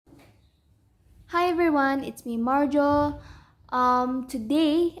Hi everyone, it's me Marjo.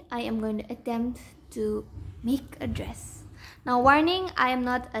 Today I am going to attempt to make a dress. Now warning, I am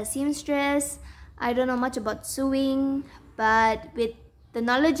not a seamstress. I don't know much about sewing, but with the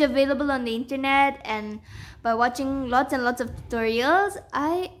knowledge available on the internet and by watching lots and lots of tutorials,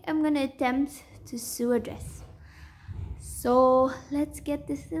 I am going to attempt to sew a dress. So let's get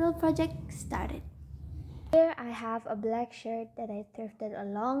this little project started. Here I have a black shirt that I thrifted a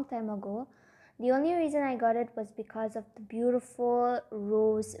long time ago. The only reason I got it was because of the beautiful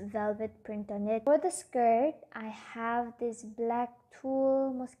rose velvet print on it. For the skirt, I have this black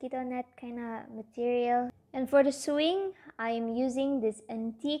tulle mosquito net kind of material. And for the sewing, I am using this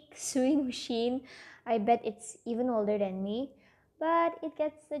antique sewing machine. I bet it's even older than me, but it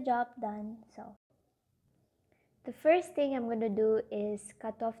gets the job done. So the first thing I'm going to do is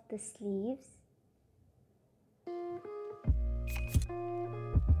cut off the sleeves.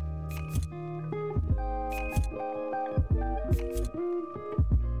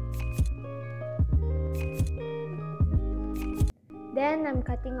 Then I'm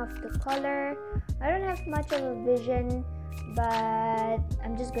cutting off the collar. I don't have much of a vision, but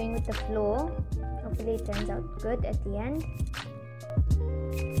I'm just going with the flow. Hopefully it turns out good at the end.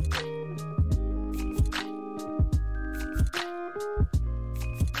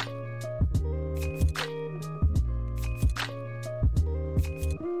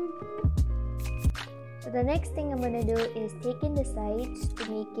 So the next thing I'm going to do is take in the sides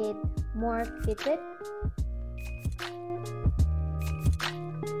to make it more fitted.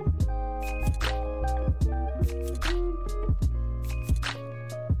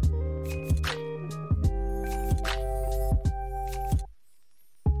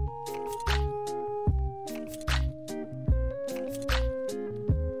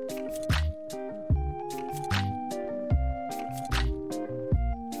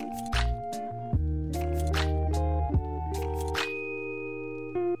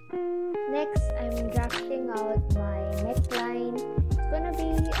 Next, I'm drafting out my neckline. It's gonna be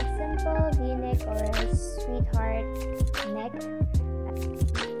a simple V-neck or a sweetheart neck.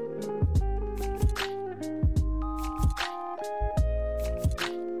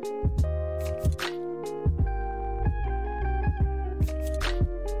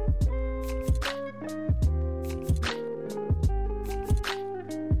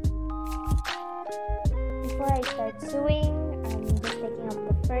 Before I start sewing,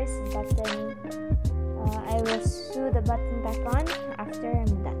 first button. I will sew the button back on after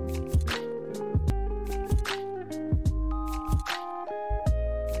I'm done.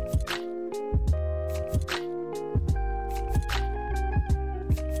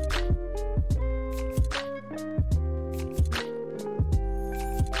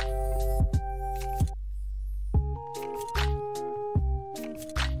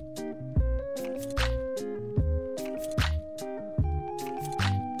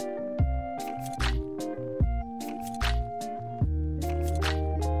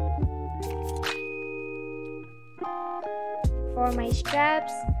 For my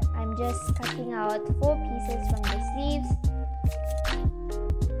straps, I'm just cutting out 4 pieces from the sleeves.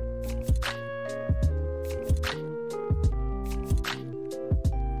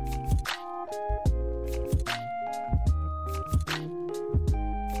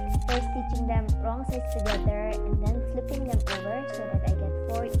 First stitching them wrong sides together and then flipping them over so that I get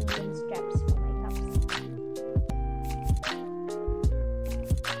 4 even straps for my tops.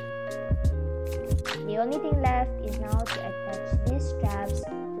 The only thing left is now to attach these straps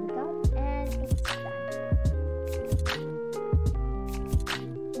to the top, and it's done.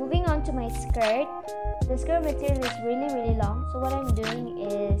 Moving on to my skirt. The skirt material is really long, so what I'm doing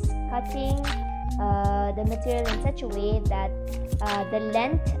is cutting the material in such a way that the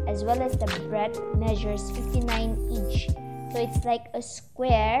length as well as the breadth measures 59 inch. So it's like a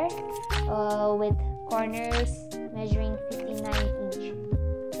square with corners measuring 59 inch.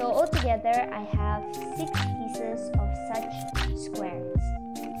 So altogether, I have 6 pieces of such squares.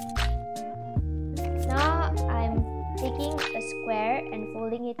 Now I'm taking a square and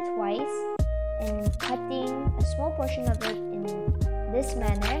folding it twice and cutting a small portion of it in this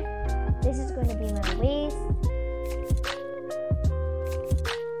manner. This is going to be my waist.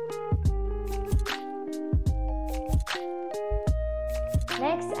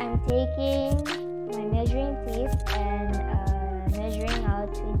 Next, I'm taking my measuring tape and measuring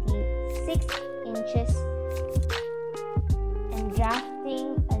out 26 inches and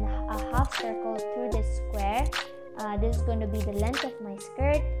drafting a half circle through the square. This is going to be the length of my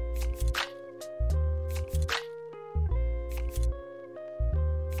skirt.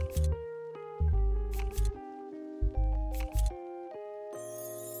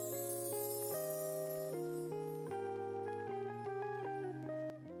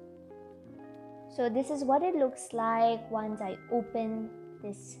 So this is what it looks like once I open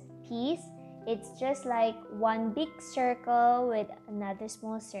this piece. It's just like one big circle with another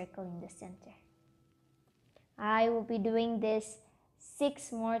small circle in the center. I will be doing this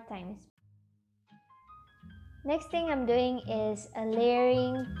 6 more times. Next thing I'm doing is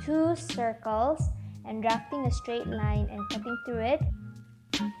layering 2 circles and drafting a straight line and cutting through it.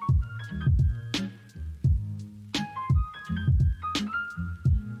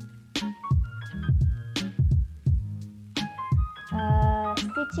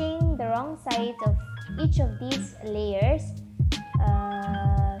 Stitching the wrong sides of each of these layers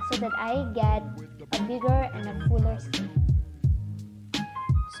so that I get a bigger and a fuller skirt.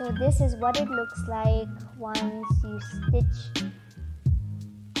 So this is what it looks like once you stitch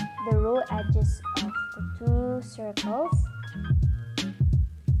the row edges of the 2 circles.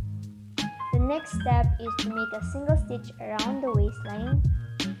 The next step is to make a single stitch around the waistline.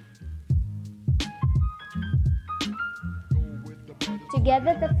 To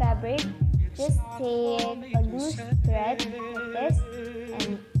gather the fabric, just take a loose thread like this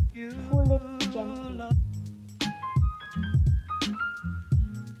and pull it gently.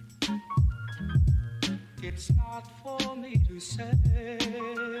 It's not for me to say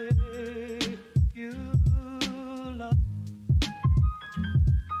you love.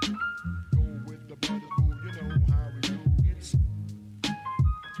 Go with the brothers, boo, you know how we do. It's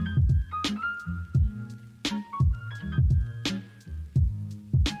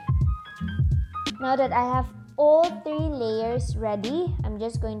Now that I have all 3 layers ready, I'm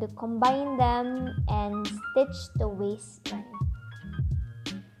just going to combine them and stitch the waistline.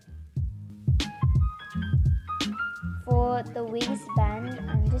 For the waistband,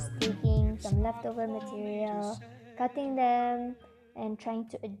 I'm just taking some leftover material, cutting them, and trying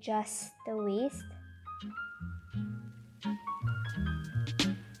to adjust the waist.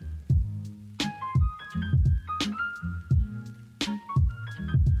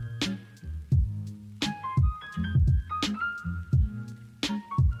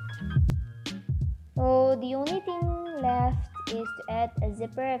 So the only thing left is to add a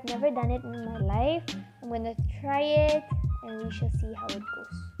zipper. I've never done it in my life. I'm going to try it and we shall see how it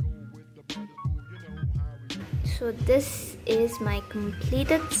goes. So this is my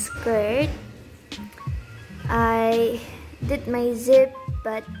completed skirt. I did my zip,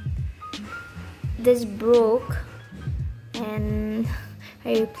 but this broke and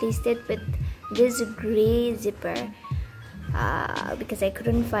I replaced it with this gray zipper. Because I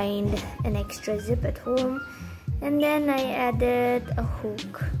couldn't find an extra zip at home, and then I added a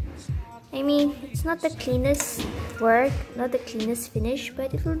hook. I mean, it's not the cleanest work, not the cleanest finish,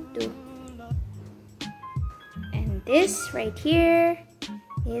 but it will do. And this right here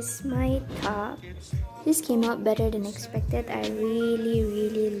is my top. This came out better than expected. I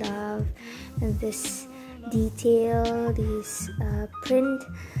really love this detail, this print.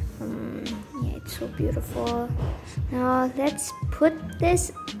 Yeah, it's so beautiful. Now let's put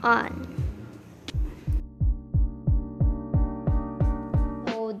this on.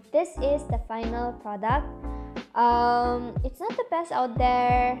 So this is the final product. It's not the best out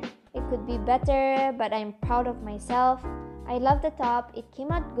there. It could be better, but I'm proud of myself. I love the top. It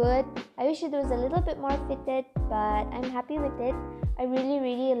came out good. I wish it was a little bit more fitted, but I'm happy with it. I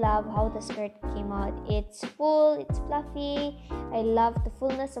really love how the skirt came out. It's full, it's fluffy. I love the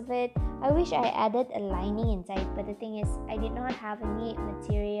fullness of it. I wish I added a lining inside, but the thing is, I did not have any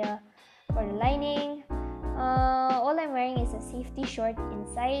material for the lining. All I'm wearing is a safety short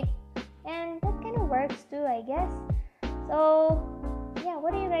inside, and that kind of works too, I guess. So yeah,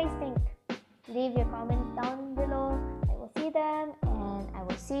 what do you guys think? Leave your comments down below. I will see them, and I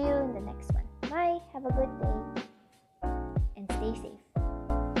will see you in the next one. Bye, have a good day, and stay safe.